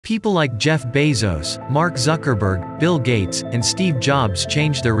People like Jeff Bezos, Mark Zuckerberg, Bill Gates, and Steve Jobs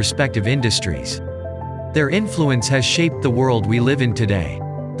changed their respective industries. Their influence has shaped the world we live in today.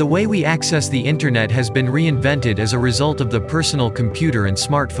 The way we access the internet has been reinvented as a result of the personal computer and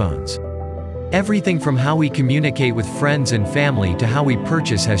smartphones. Everything from how we communicate with friends and family to how we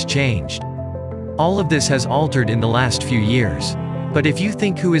purchase has changed. All of this has altered in the last few years. But if you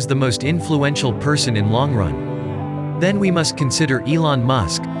think who is the most influential person in long run, then we must consider Elon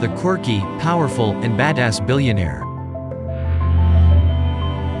Musk, the quirky, powerful, and badass billionaire.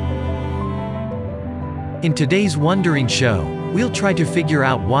 In today's Wondering Show, we'll try to figure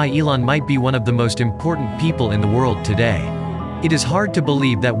out why Elon might be one of the most important people in the world today. It is hard to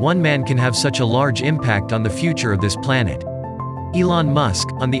believe that one man can have such a large impact on the future of this planet. Elon Musk,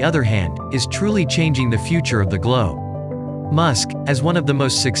 on the other hand, is truly changing the future of the globe. Musk, as one of the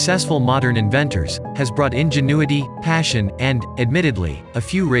most successful modern inventors, has brought ingenuity, passion, and, admittedly, a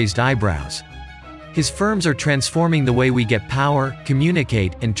few raised eyebrows. His firms are transforming the way we get power,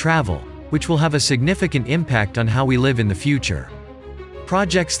 communicate, and travel, which will have a significant impact on how we live in the future.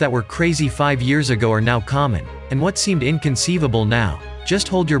 Projects that were crazy 5 years ago are now common, and what seemed inconceivable now, just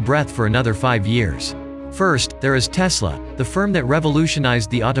hold your breath for another 5 years. First, there is Tesla, the firm that revolutionized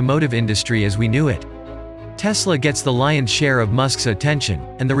the automotive industry as we knew it. Tesla gets the lion's share of Musk's attention,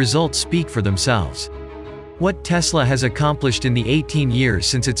 and the results speak for themselves. What Tesla has accomplished in the 18 years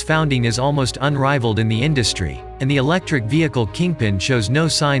since its founding is almost unrivaled in the industry, and the electric vehicle kingpin shows no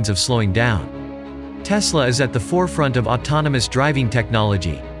signs of slowing down. Tesla is at the forefront of autonomous driving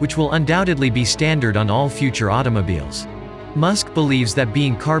technology, which will undoubtedly be standard on all future automobiles. Musk believes that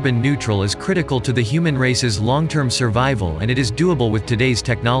being carbon neutral is critical to the human race's long-term survival, and it is doable with today's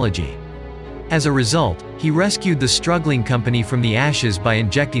technology. As a result, he rescued the struggling company from the ashes by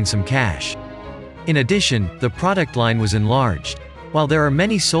injecting some cash. In addition, the product line was enlarged. While there are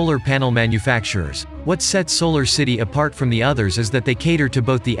many solar panel manufacturers, what sets SolarCity apart from the others is that they cater to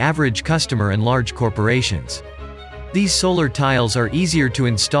both the average customer and large corporations. These solar tiles are easier to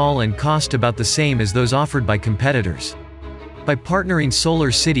install and cost about the same as those offered by competitors. By partnering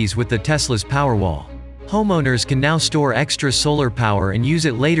solar cities with the Tesla's Powerwall, homeowners can now store extra solar power and use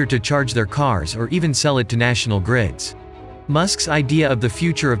it later to charge their cars or even sell it to national grids. Musk's idea of the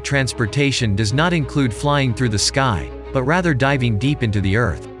future of transportation does not include flying through the sky, but rather diving deep into the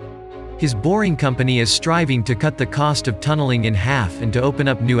earth. His Boring Company is striving to cut the cost of tunneling in half and to open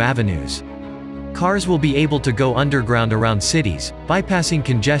up new avenues. Cars will be able to go underground around cities, bypassing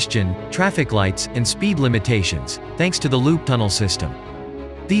congestion, traffic lights, and speed limitations, thanks to the loop tunnel system.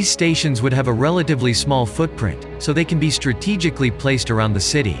 These stations would have a relatively small footprint, so they can be strategically placed around the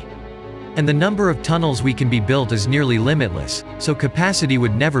city. And the number of tunnels we can be built is nearly limitless, so capacity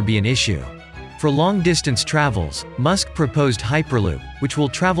would never be an issue. For long-distance travels, Musk proposed Hyperloop, which will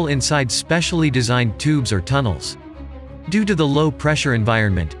travel inside specially designed tubes or tunnels. Due to the low-pressure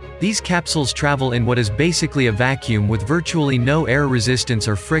environment, these capsules travel in what is basically a vacuum with virtually no air resistance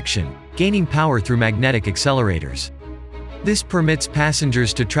or friction, gaining power through magnetic accelerators. This permits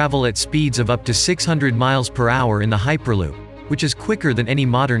passengers to travel at speeds of up to 600 miles per hour in the Hyperloop, which is quicker than any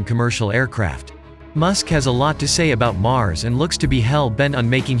modern commercial aircraft. Musk has a lot to say about Mars and looks to be hell-bent on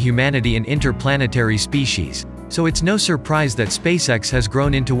making humanity an interplanetary species, so it's no surprise that SpaceX has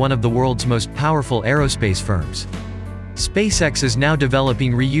grown into one of the world's most powerful aerospace firms. SpaceX is now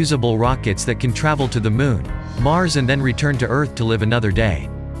developing reusable rockets that can travel to the Moon, Mars, and then return to Earth to live another day.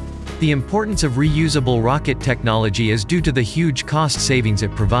 The importance of reusable rocket technology is due to the huge cost savings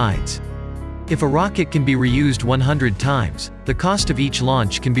it provides. If a rocket can be reused 100 times, the cost of each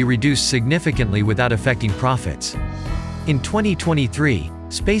launch can be reduced significantly without affecting profits. In 2023,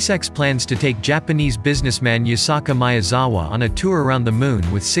 SpaceX plans to take Japanese businessman Yusaku Maezawa on a tour around the Moon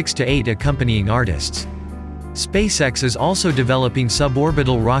with 6 to 8 accompanying artists. SpaceX is also developing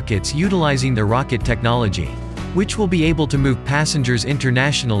suborbital rockets utilizing their rocket technology, which will be able to move passengers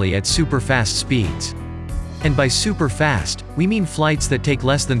internationally at super-fast speeds. And by super fast, we mean flights that take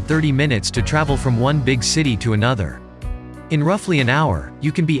less than 30 minutes to travel from one big city to another. In roughly an hour,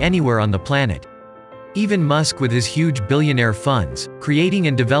 you can be anywhere on the planet. Even Musk, with his huge billionaire funds, creating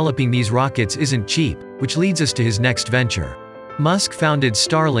and developing these rockets isn't cheap, which leads us to his next venture. Musk founded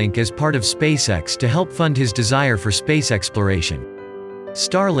Starlink as part of SpaceX to help fund his desire for space exploration.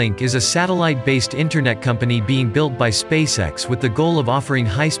 Starlink is a satellite-based internet company being built by SpaceX with the goal of offering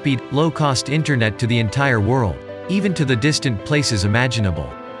high-speed, low-cost internet to the entire world, even to the distant places imaginable.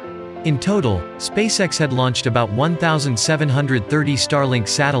 In total, SpaceX had launched about 1,730 Starlink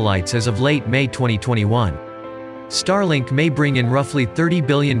satellites as of late May 2021. Starlink may bring in roughly $30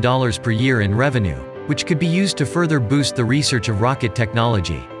 billion per year in revenue, which could be used to further boost the research of rocket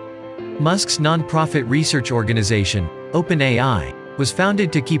technology. Musk's non-profit research organization, OpenAI, was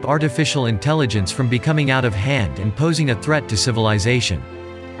founded to keep artificial intelligence from becoming out of hand and posing a threat to civilization.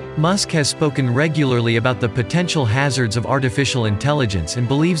 Musk has spoken regularly about the potential hazards of artificial intelligence and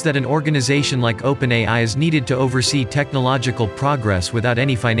believes that an organization like OpenAI is needed to oversee technological progress without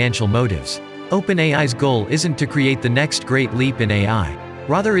any financial motives. OpenAI's goal isn't to create the next great leap in AI.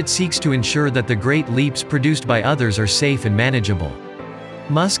 Rather, it seeks to ensure that the great leaps produced by others are safe and manageable.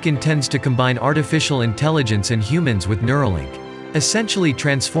 Musk intends to combine artificial intelligence and humans with Neuralink, essentially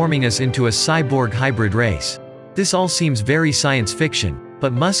transforming us into a cyborg hybrid race. This all seems very science fiction,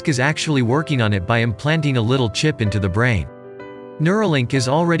 but Musk is actually working on it by implanting a little chip into the brain. Neuralink is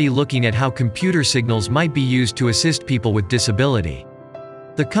already looking at how computer signals might be used to assist people with disability.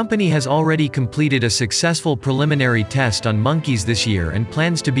 The company has already completed a successful preliminary test on monkeys this year and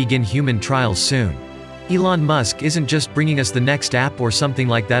plans to begin human trials soon. Elon Musk isn't just bringing us the next app or something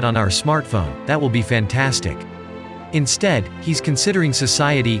like that on our smartphone. That will be fantastic. Instead, he's considering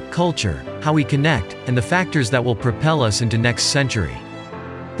society, culture, how we connect, and the factors that will propel us into next century.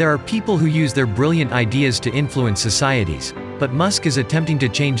 There are people who use their brilliant ideas to influence societies, but Musk is attempting to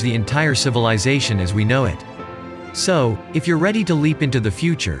change the entire civilization as we know it. So, if you're ready to leap into the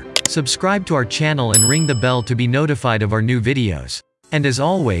future, subscribe to our channel and ring the bell to be notified of our new videos. And as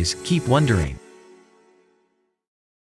always, keep wondering.